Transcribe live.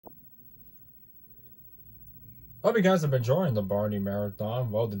Hope you guys have been enjoying the Barney Marathon.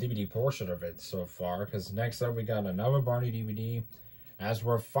 Well, the DVD portion of it so far, because next up we got another Barney DVD as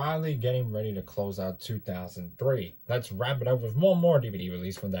we're finally getting ready to close out 2003. Let's wrap it up with one more DVD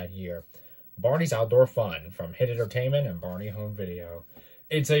release from that year. Barney's Outdoor Fun from Hit Entertainment and Barney Home Video.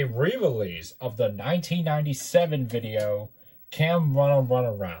 It's a re-release of the 1997 video Camp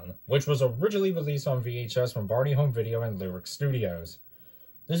Wannarunnaround, which was originally released on VHS from Barney Home Video and Lyrick Studios.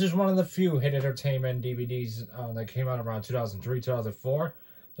 This is one of the few Hit Entertainment DVDs that came out around 2003-2004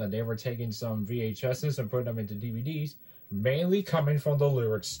 that they were taking some VHSs and putting them into DVDs, mainly coming from the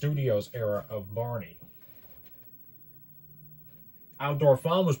Lyrick Studios era of Barney. Outdoor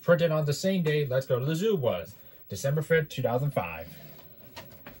Fun was printed on the same day Let's Go to the Zoo was, December 5th, 2005.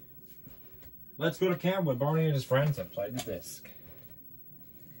 Let's go to camp with Barney and his friends and play the disc.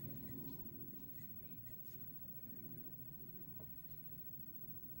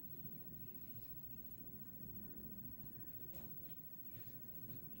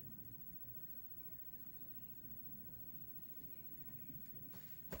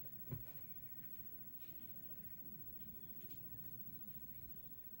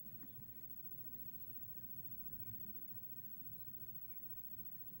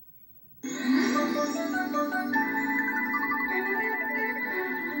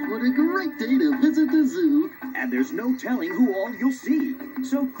 What a great day to visit the zoo. And there's no telling who all you'll see.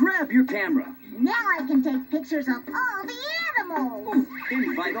 So grab your camera. Now I can take pictures of all the animals.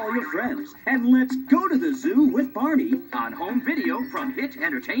 Invite all your friends. And let's go to the zoo with Barney on home video from Hit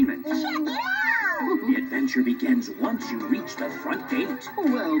Entertainment. Check it out. The adventure begins once you reach the front gate.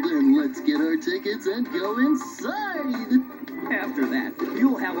 Well then, let's get our tickets and go inside. After that,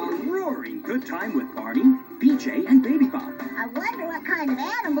 you'll have a roaring good time with Barney, BJ, and Baby Bob. I wonder what kind of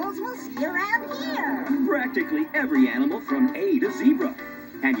animals we'll see around here. Practically every animal from A to Zebra.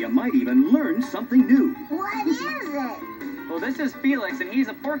 And you might even learn something new. What is it? Well, this is Felix, and he's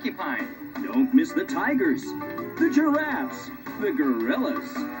a porcupine. Don't miss the tigers, the giraffes, the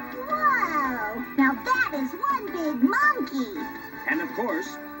gorillas, Whoa! Now that is one big monkey. and of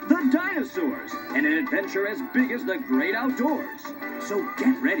course, the dinosaurs, and an adventure as big as the great outdoors. So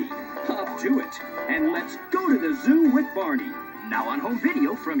get ready, hop to it, and let's go to the zoo with Barney. Now on home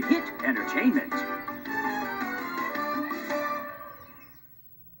video from Hit Entertainment.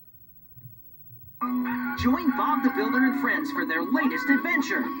 Join Bob the Builder and friends for their latest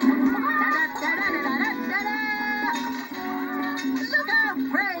adventure. Look out,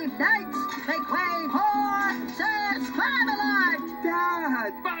 brave knights! Make way for Sir Spamalot!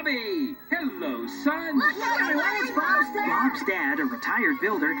 Dad! Bobby! Hello, son! Look everyone, it's Bob's dad! Bob's dad, a retired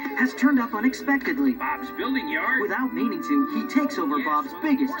builder, has turned up unexpectedly. Bob's building yard. Without meaning to, he takes over Bob's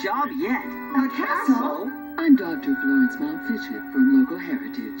biggest job yet. A castle? I'm Dr. Florence Mount Fitchett from Local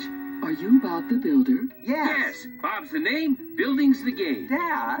Heritage. Are you Bob the Builder? Yes, Bob's the name, building's the game.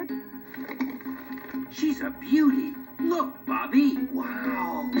 Dad? She's a beauty. Look, Bobby.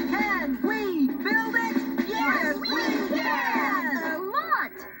 Wow. Can we build it? Yes, we can! A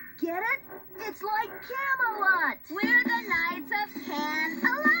lot! Get it? It's like Camelot! We're the Knights of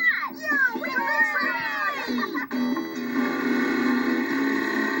Can-A-Lot! Yo, we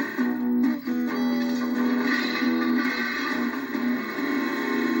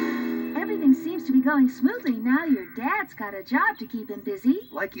Everything seems to be going smoothly now your dad's got a job to keep him busy.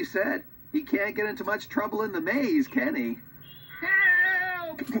 Like you said, he can't get into much trouble in the maze, can he?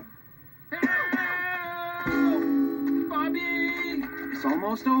 Help! Help! Bobby! It's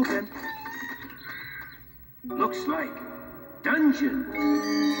almost open. Looks like dungeon.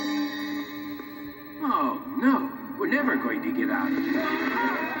 Oh, no. We're never going to get out.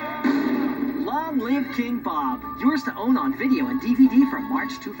 Long live King Bob. Yours to own on video and DVD from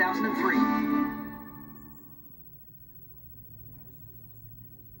March 2003.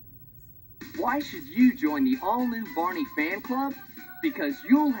 Why should you join the All-New Barney Fan Club? Because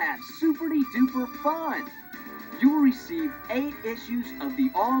you'll have super-duper fun. You will receive 8 issues of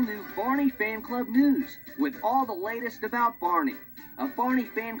the all-new Barney Fan Club news with all the latest about Barney, a Barney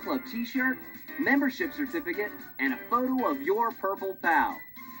Fan Club t-shirt, membership certificate, and a photo of your purple pal.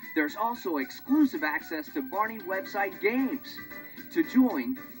 There's also exclusive access to Barney website games. To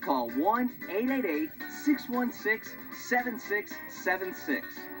join, call 1-888-616-7676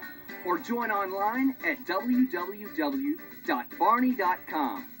 or join online at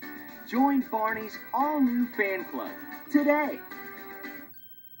www.barney.com. Join Barney's all-new fan club today.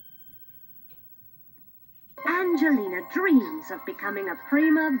 Angelina dreams of becoming a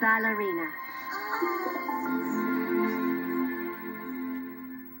prima ballerina.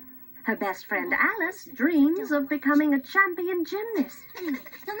 Her best friend Alice dreams of becoming a champion gymnast.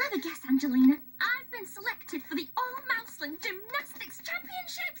 You'll never guess, Angelina. I've been selected for the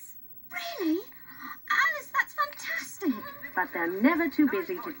they're never too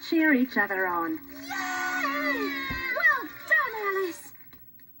busy to cheer each other on. Yay! Well done, Alice.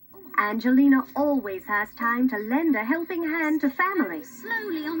 Angelina always has time to lend a helping hand to family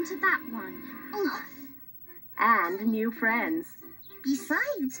Slowly onto that one. Ugh. and new friends.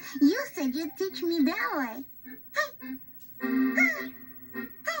 Besides, you said you'd teach me ballet.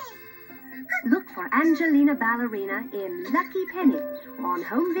 Look for Angelina Ballerina in Lucky Penny on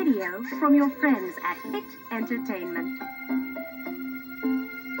home video from your friends at Hit Entertainment.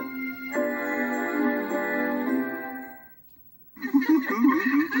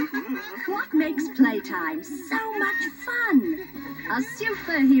 What makes playtime so much fun? A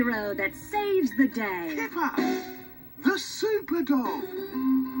superhero that saves the day. Kipper! The super dog!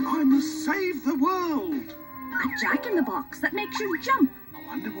 I must save the world! A jack-in-the-box that makes you jump. I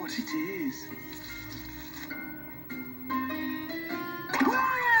wonder what it is.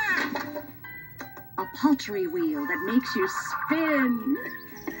 A pottery wheel that makes you spin.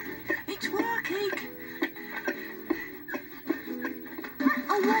 It's working.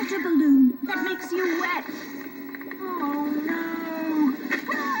 A water balloon that makes you wet. Oh no!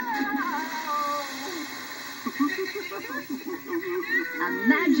 A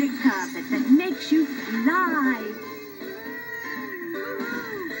magic carpet that makes you fly.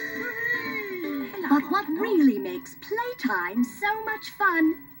 But what really makes playtime so much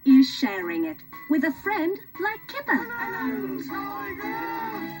fun is sharing it with a friend like Kipper.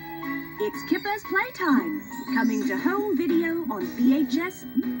 It's Kipper's Playtime, coming to home video on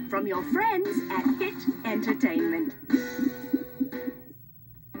VHS from your friends at Hit Entertainment.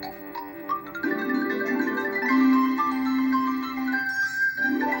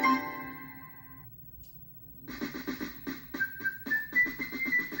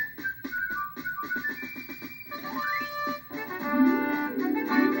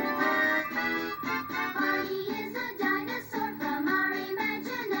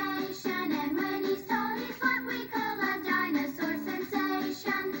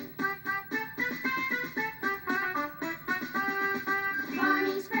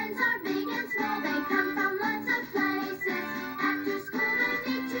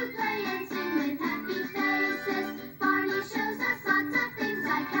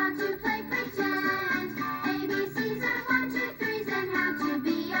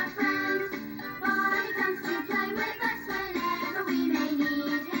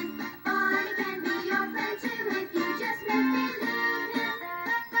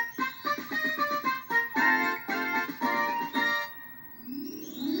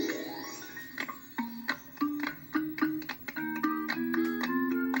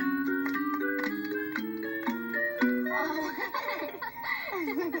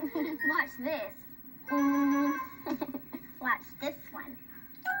 Watch this. Watch this one.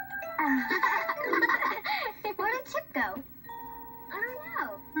 Where did Chip go? I don't know.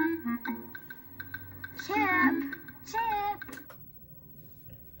 Chip.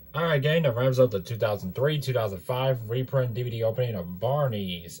 Alright gang, that wraps up the 2003-2005 reprint DVD opening of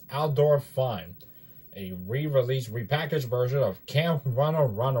Barney's Outdoor Fun, a re-released, repackaged version of Camp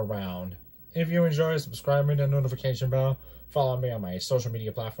Wannarunnaround. If you enjoy, subscribe, ring the notification bell, follow me on my social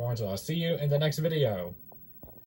media platforms, and I'll see you in the next video.